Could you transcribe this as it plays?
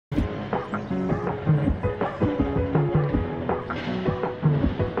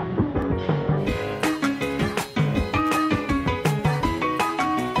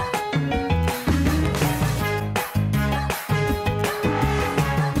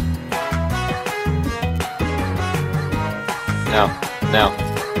Now.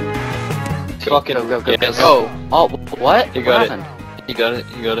 Fucking go. yes. Oh, what? You got it. You got it.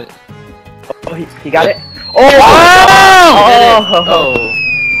 You got it. Oh, he got it. Oh! Oh!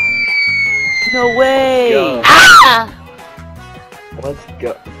 No way! Go. Ah! Let's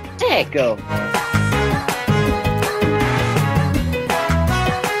go. Dick! Go.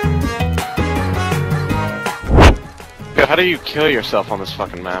 How do you kill yourself on this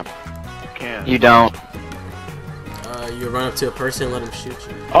fucking map? Can't. You don't. You run up to a person and let him shoot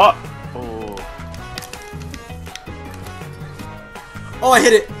you. Oh! Oh, I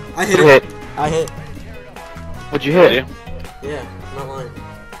hit it! I hit it! I hit. What'd you hit? Yeah, I'm not lying.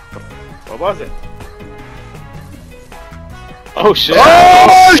 What was it? Oh shit!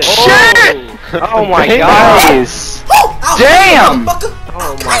 Oh shit! Oh my god! Oh! Damn!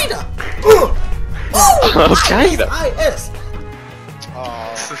 Oh my. Kinda. IS.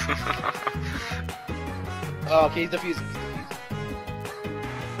 Oh, okay, he's defusing.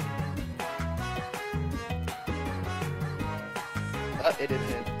 It didn't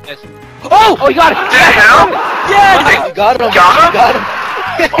hit. Yes. Oh! Oh, you got it! Damn! Yes! You got him! Got him? You got him!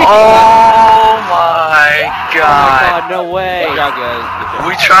 Oh my Oh god. my god, no way! Good job, guys.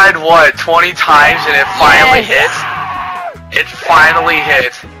 We tried what, 20 times and it finally hit? It finally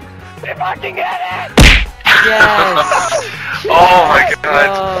hit. They fucking get it! Yes! Oh my god.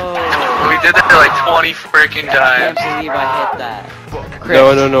 Oh. We did that like 20 freaking I can't times. believe I hit that.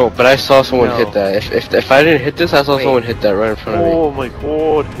 No, but I saw someone hit that. If I didn't hit this, I saw someone hit that right in front of me. Oh my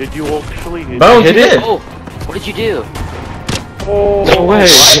god, did you actually hit Bones, hit it? Oh! What did you do? Oh, No way!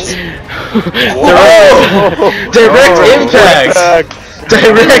 Direct impact!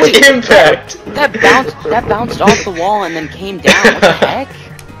 Direct impact! That bounced off the wall and then came down. What the heck?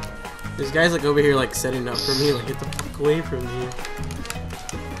 There's guys like over here like setting up for me, like get the fuck away from me.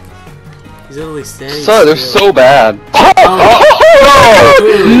 He's literally standing Son, they're still. so bad. No!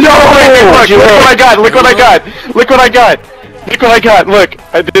 Look what I got! Look what I got! Look what I got! Look what I got! Look!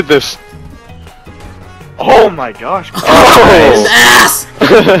 I did this! Oh my gosh! His ass!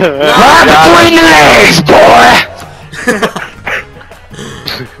 Not between the legs,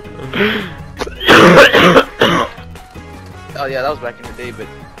 Oh yeah, that was back in the day, but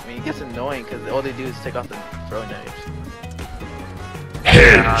I mean, it gets annoying because all they do is take off the throwing knives.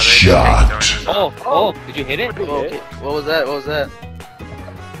 Headshot. Oh, did you hit it? Oh, okay. What was that? What was that?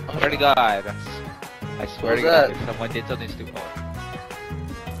 I swear to God, I swear to What was God, that? if someone did something stupid.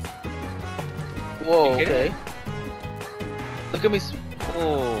 Whoa, You hit okay. it? Look at me.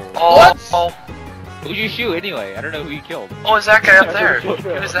 Oh, Who'd you shoot anyway? I don't know who you killed. oh, is that guy up there? Who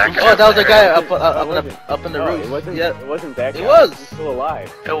is that guy? Oh, that was the guy up up in the roof. Yeah, It wasn't that guy. it was. He's still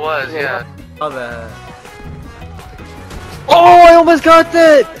alive. It was, yeah. Oh, the... Oh, I almost got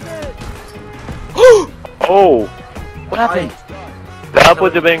that! Oh! What happened? Stop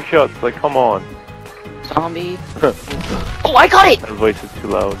with the bank shots, like come on. Zombie? Oh, I got it! That voice is too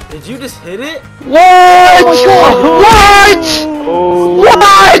loud. Did you just hit it? What? What? Oh!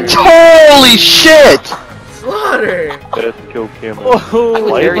 What? Holy shit! Slaughter! Best kill cam. I was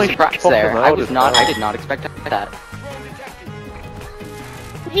Why very am I surprised fucking there. I loud was as not. hell? I did not expect that.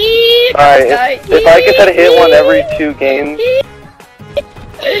 Alright, if I could try to hit one every 2 games.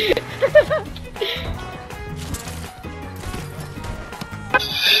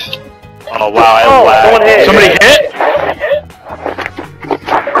 Oh wow, I lagged. Someone hit.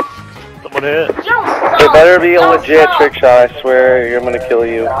 Someone hit? It better be a legit trick shot, I swear, I'm gonna kill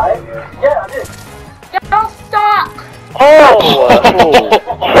you. Don't stop! Oh!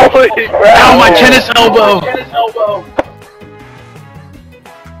 Holy crap! Ow, my tennis elbow!